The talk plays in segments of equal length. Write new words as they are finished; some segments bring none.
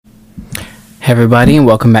Everybody, and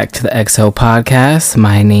welcome back to the XO podcast.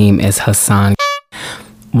 My name is Hassan.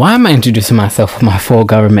 Why am I introducing myself with my full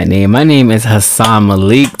government name? My name is Hassan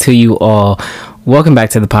Malik to you all. Welcome back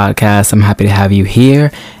to the podcast. I'm happy to have you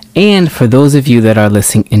here. And for those of you that are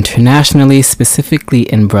listening internationally, specifically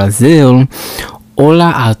in Brazil,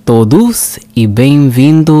 hola a todos e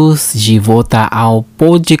bem-vindos de volta ao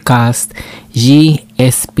podcast de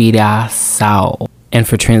Inspiração. And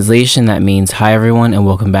for translation, that means hi everyone and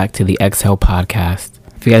welcome back to the XO podcast.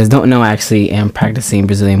 If you guys don't know, I actually am practicing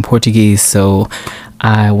Brazilian Portuguese, so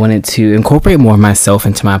I wanted to incorporate more of myself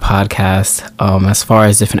into my podcast as far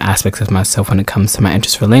as different aspects of myself when it comes to my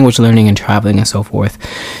interest for language learning and traveling and so forth.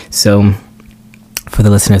 So for the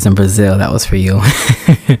listeners in Brazil, that was for you.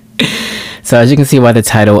 So as you can see by the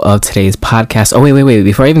title of today's podcast, wait,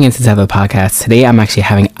 before I even get into the title of the podcast, today I'm actually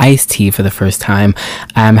having iced tea for the first time.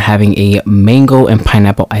 I'm having a mango and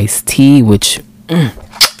pineapple iced tea, which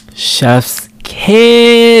chef's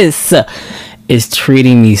kiss is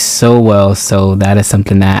treating me so well. So that is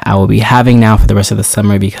something that I will be having now for the rest of the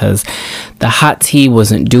summer because the hot tea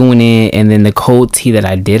wasn't doing it. And then the cold tea that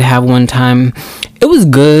I did have one time, it was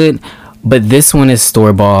good. But this one is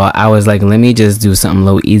store-bought. I was like, let me just do something a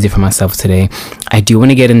little easy for myself today. I do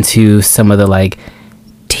want to get into some of the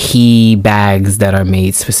tea bags that are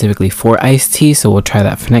made specifically for iced tea. So we'll try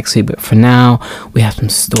that for next week. But for now, we have some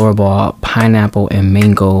store-bought pineapple and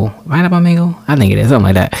mango. Pineapple mango? I think it is.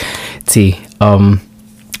 Something like that. Tea. So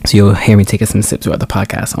you'll hear me taking some sips throughout the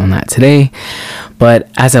podcast on that today. But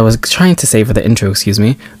as I was trying to say for the intro, excuse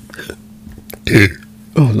me.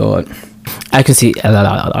 Oh, Lord. I can see.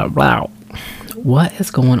 What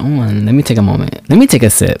is going on? Let me take a moment. Let me take a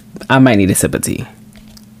sip. I might need a sip of tea.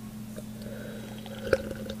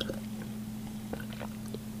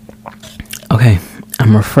 Okay,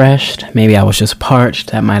 I'm refreshed. Maybe I was just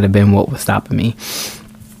parched. That might have been what was stopping me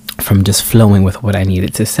from just flowing with what I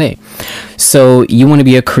needed to say. So you want to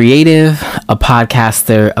be a creative, a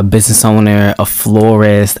podcaster, a business owner, a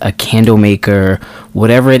florist, a candle maker,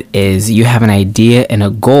 whatever it is, you have an idea and a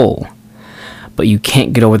goal, but you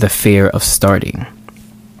can't get over the fear of starting.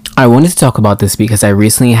 I wanted to talk about this because I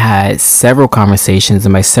recently had several conversations,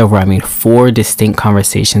 and by several I mean 4 distinct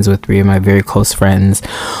conversations with 3 of my very close friends,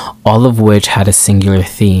 all of which had a singular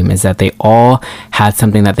theme, is that they all had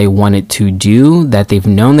something that they wanted to do, that they've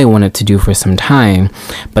known they wanted to do for some time,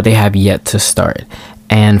 but they have yet to start.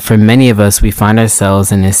 And for many of us, we find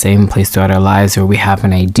ourselves in the same place throughout our lives where we have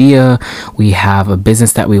an idea, we have a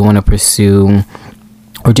business that we want to pursue,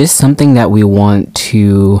 or just something that we want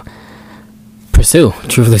to pursue.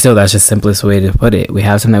 Truthfully so, that's just the simplest way to put it. We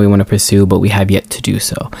have something that we want to pursue, but we have yet to do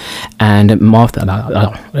so. And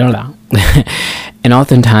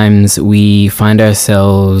oftentimes we find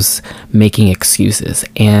ourselves making excuses.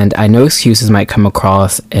 And I know excuses might come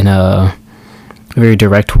across in a very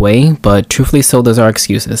direct way, but truthfully so, those are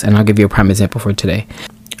excuses. And I'll give you a prime example for today.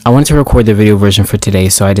 I wanted to record the video version for today,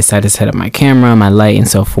 so I decided to set up my camera, my light, and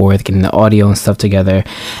so forth, getting the audio and stuff together.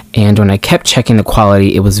 And when I kept checking the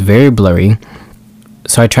quality, it was very blurry.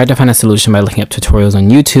 So I tried to find a solution by looking up tutorials on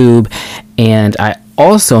YouTube, and I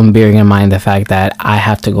also am bearing in mind the fact that I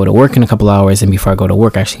have to go to work in a couple hours, and before I go to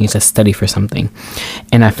work, I actually need to study for something.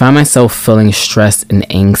 And I found myself feeling stressed and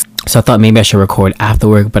angst. So I thought maybe I should record after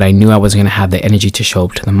work, but I knew I wasn't going to have the energy to show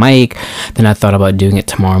up to the mic. Then I thought about doing it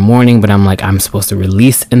tomorrow morning, but I'm like, I'm supposed to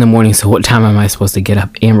release in the morning. So what time am I supposed to get up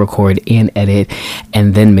and record and edit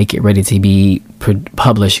and then make it ready to be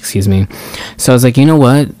published, So I was like, you know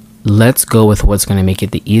what? Let's go with what's going to make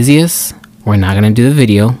it the easiest. We're not going to do the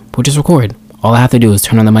video. We'll just record. All I have to do is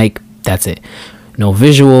turn on the mic. That's it. No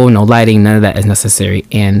visual, no lighting, none of that is necessary.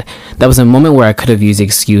 And that was a moment where I could have used the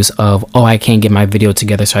excuse of, oh, I can't get my video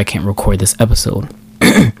together, so I can't record this episode.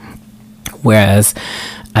 Whereas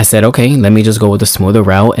I said, okay, let me just go with the smoother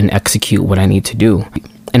route and execute what I need to do.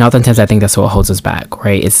 And oftentimes I think that's what holds us back,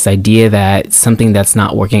 right? It's this idea that something that's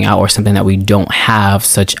not working out or something that we don't have,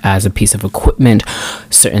 such as a piece of equipment,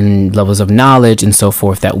 certain levels of knowledge and so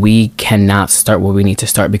forth, that we cannot start where we need to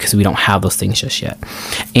start because we don't have those things just yet.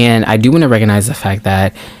 And I do want to recognize the fact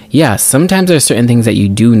that, yeah, sometimes there are certain things that you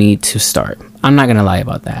do need to start. I'm not going to lie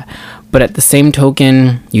about that. But at the same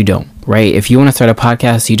token, you don't, right? If you want to start a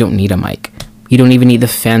podcast, you don't need a mic. You don't even need the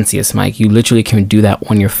fanciest mic. You literally can do that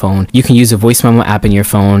on your phone. You can use a voice memo app in your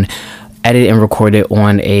phone, edit and record it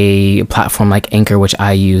on a platform like Anchor, which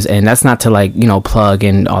I use. And that's not to plug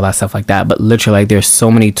and all that stuff like that. But literally, there's so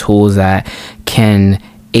many tools that can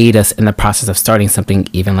aid us in the process of starting something,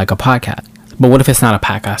 even like a podcast. But what if it's not a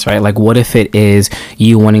podcast, right? Like, what if it is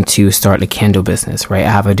you wanting to start a candle business, right? I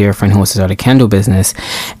have a dear friend who wants to start a candle business,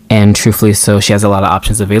 and truthfully, so she has a lot of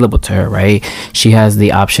options available to her, right? She has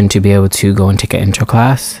the option to be able to go and take an intro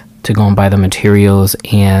class, to go and buy the materials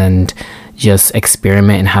and just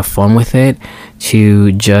experiment and have fun with it,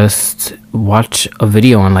 to just watch a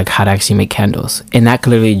video on like how to actually make candles. And that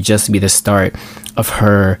could literally just be the start of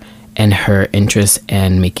her and her interest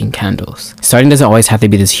in making candles. Starting doesn't always have to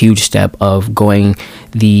be this huge step of going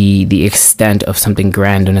the extent of something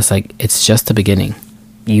grand, and it's just the beginning.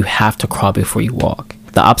 You have to crawl before you walk.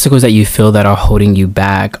 The obstacles that you feel that are holding you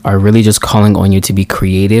back are really just calling on you to be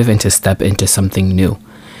creative and to step into something new,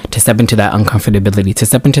 to step into that uncomfortability, to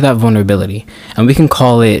step into that vulnerability. And we can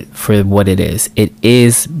call it for what it is. It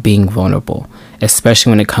is being vulnerable, especially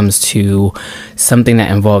when it comes to something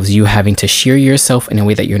that involves you having to share yourself in a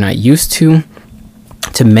way that you're not used to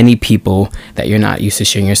many people that you're not used to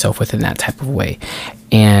sharing yourself with in that type of way.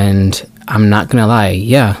 And I'm not gonna lie,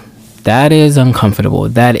 yeah, that is uncomfortable.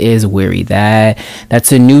 That is weary.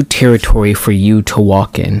 That's a new territory for you to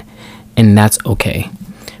walk in, and that's okay.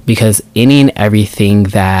 Because any and everything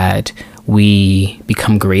that we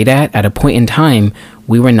become great at a point in time,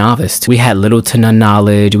 we were novice. We had little to none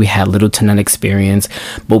knowledge, we had little to none experience,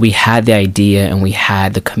 but we had the idea and we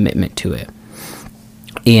had the commitment to it.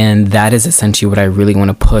 And that is essentially what I really want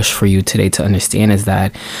to push for you today to understand, is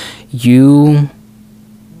that you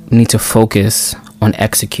need to focus on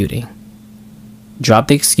executing. Drop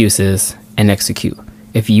the excuses and execute.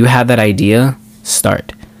 If you have that idea,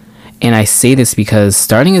 start. And I say this because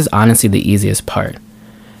starting is honestly the easiest part.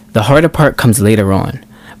 The harder part comes later on.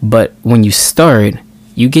 But when you start,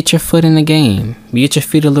 you get your foot in the game. You get your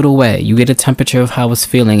feet a little wet. You get a temperature of how it's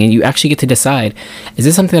feeling. And you actually get to decide, is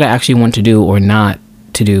this something that I actually want to do or not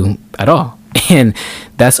to do at all? And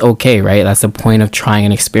that's okay, right? That's the point of trying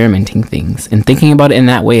and experimenting things and thinking about it in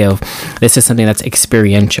that way of, this is something that's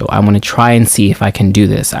experiential. I want to try and see if I can do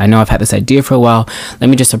this. I know I've had this idea for a while. Let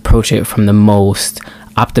me just approach it from the most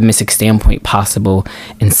optimistic standpoint possible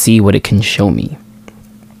and see what it can show me.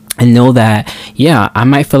 And know that, yeah, I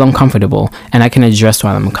might feel uncomfortable and I can address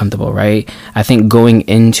why I'm uncomfortable, right? I think going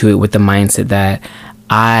into it with the mindset that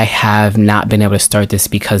I have not been able to start this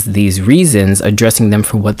because these reasons, addressing them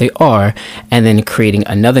for what they are, and then creating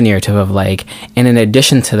another narrative of like, and in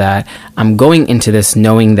addition to that, I'm going into this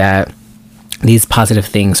knowing that these positive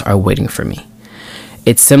things are waiting for me.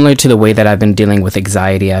 It's similar to the way that I've been dealing with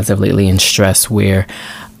anxiety as of lately and stress, where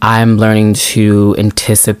I'm learning to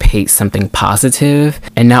anticipate something positive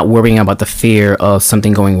and not worrying about the fear of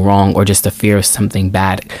something going wrong or just the fear of something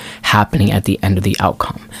bad happening at the end of the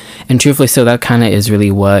outcome. And truthfully, so that kind of is really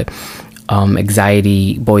what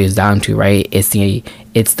anxiety boils down to, right?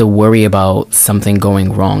 It's the worry about something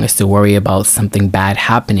going wrong. It's the worry about something bad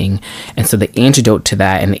happening. And so the antidote to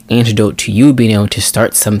that, and the antidote to you being able to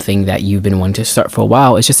start something that you've been wanting to start for a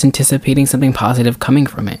while, is just anticipating something positive coming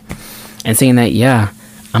from it and saying that, yeah,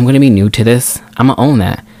 I'm going to be new to this. I'm going to own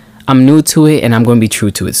that. I'm new to it and I'm going to be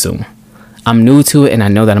true to it soon. I'm new to it and I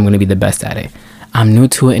know that I'm going to be the best at it. I'm new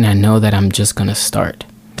to it and I know that I'm just going to start.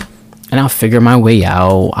 And I'll figure my way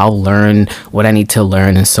out. I'll learn what I need to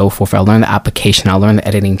learn and so forth. I'll learn the application. I'll learn the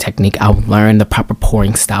editing technique. I'll learn the proper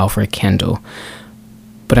pouring style for a candle.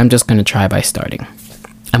 But I'm just going to try by starting.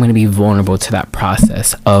 I'm going to be vulnerable to that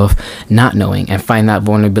process of not knowing, and find that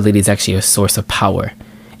vulnerability is actually a source of power.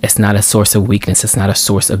 It's not a source of weakness. It's not a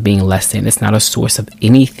source of being less than. It's not a source of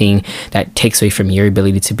anything that takes away from your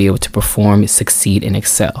ability to be able to perform, succeed, and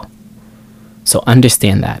excel. So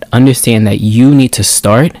understand that. Understand that you need to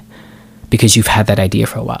start because you've had that idea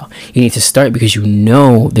for a while. You need to start because you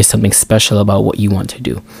know there's something special about what you want to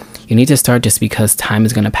do. You need to start just because time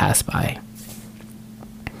is going to pass by.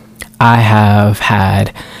 I have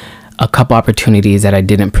had a couple opportunities that I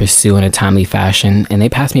didn't pursue in a timely fashion, and they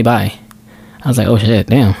passed me by. I was like, oh shit,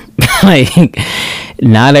 damn. Like,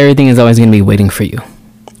 not everything is always going to be waiting for you.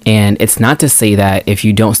 And it's not to say that if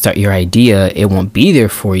you don't start your idea, it won't be there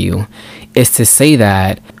for you. It's to say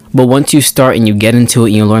that, but once you start and you get into it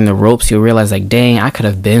and you learn the ropes, you'll realize like, dang, I could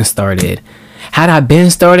have been started. Had I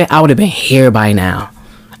been started, I would have been here by now.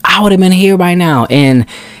 And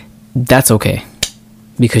that's okay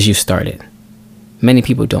because you started. Many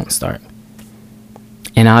people don't start.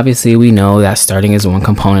 And obviously we know that starting is one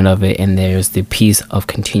component of it, and there's the piece of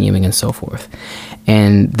continuing and so forth.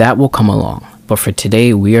 And that will come along. But for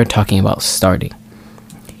today, we are talking about starting.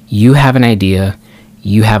 You have an idea,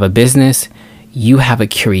 you have a business, you have a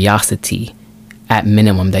curiosity at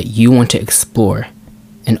minimum that you want to explore,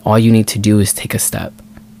 and all you need to do is take a step.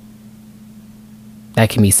 That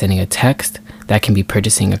can be sending a text, That can be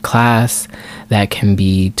purchasing a class. That can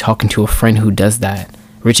be talking to a friend who does that.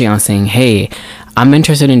 Reaching out and saying, hey, I'm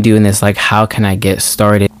interested in doing this. Like, how can I get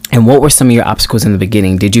started? And what were some of your obstacles in the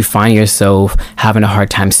beginning? Did you find yourself having a hard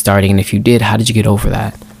time starting? And if you did, how did you get over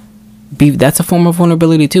that? That's a form of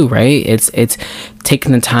vulnerability too, right? It's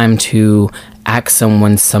taking the time to ask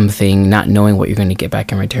someone something, not knowing what you're going to get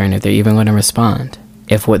back in return, if they're even going to respond,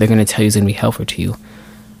 if what they're going to tell you is going to be helpful to you.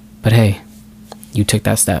 But hey, you took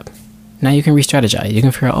that step. Now you can re-strategize. You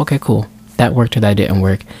can figure out, okay, cool, that worked or that didn't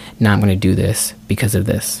work. Now I'm going to do this because of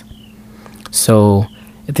this. So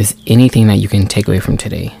if there's anything that you can take away from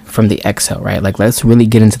today, from the exhale, right? Like, let's really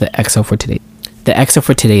get into the exhale for today. The exhale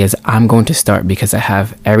for today is, I'm going to start because I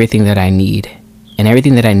have everything that I need. And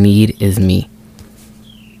everything that I need is me.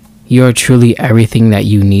 You are truly everything that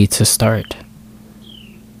you need to start.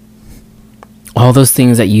 All those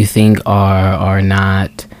things that you think are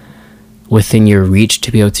not within your reach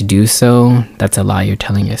to be able to do so, that's a lie you're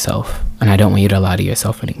telling yourself. And I don't want you to lie to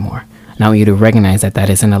yourself anymore. And I want you to recognize that that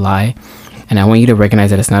isn't a lie. And I want you to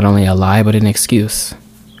recognize that it's not only a lie, but an excuse.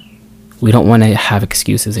 We don't want to have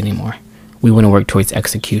excuses anymore. We want to work towards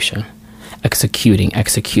execution. Executing.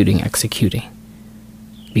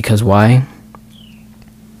 Because why?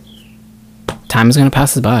 Time is going to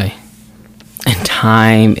pass us by. And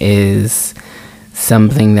time is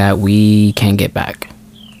something that we can't get back.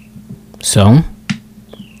 So,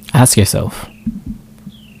 ask yourself,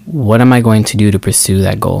 what am I going to do to pursue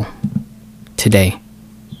that goal today?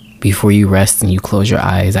 Before you rest and you close your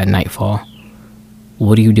eyes at nightfall,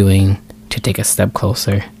 what are you doing to take a step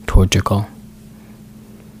closer towards your goal?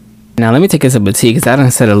 Now let me take a sip of tea because I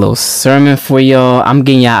done said a little sermon for y'all. I'm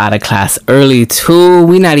getting y'all out of class early too.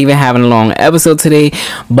 We're not even having a long episode today,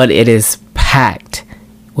 but it is packed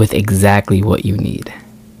with exactly what you need.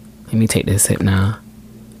 Let me take this sip now.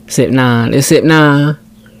 Sip now.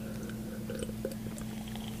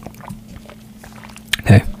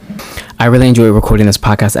 Okay. I really enjoyed recording this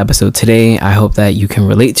podcast episode today. I hope that you can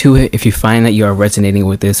relate to it. If you find that you are resonating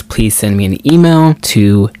with this, please send me an email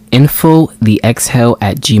to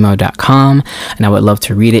info@gmail.com, and I would love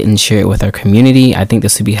to read it and share it with our community. I think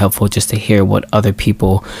this would be helpful just to hear what other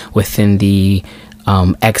people within the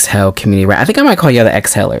exhale community, right? I think I might call you the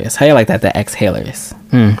exhalers. How you like that? The exhalers.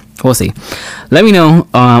 We'll see. Let me know.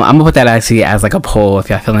 I'm gonna put that actually as like a poll if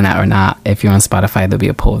y'all feeling that or not. If you're on Spotify, there'll be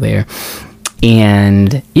a poll there.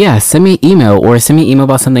 And yeah, send me an email or send me an email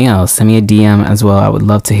about something else. Send me a DM as well. I would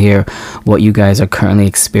love to hear what you guys are currently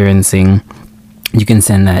experiencing. You can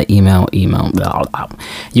send that you can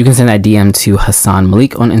send that DM to Hassan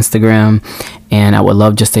Malik on Instagram. And I would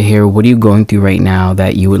love just to hear, what are you going through right now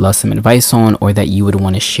that you would love some advice on, or that you would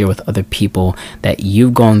want to share with other people that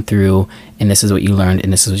you've gone through, and this is what you learned,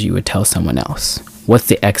 and this is what you would tell someone else. What's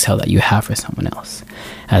the exhale that you have for someone else?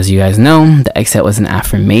 As you guys know, the exhale is an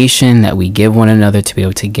affirmation that we give one another to be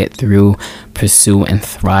able to get through, pursue, and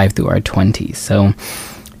thrive through our 20s. So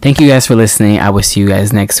thank you guys for listening. I will see you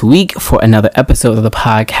guys next week for another episode of the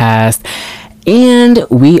podcast. And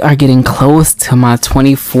we are getting close to my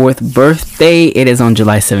 24th birthday. It is on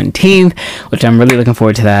July 17th, which I'm really looking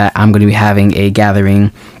forward to that. I'm going to be having a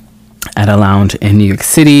gathering at a lounge in New York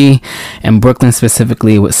City and Brooklyn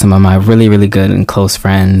specifically with some of my really, really good and close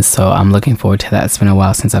friends. So I'm looking forward to that. It's been a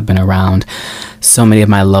while since I've been around so many of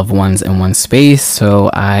my loved ones in one space.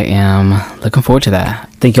 So I am looking forward to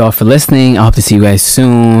that. Thank you all for listening. I hope to see you guys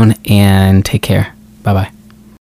soon, and take care. Bye-bye.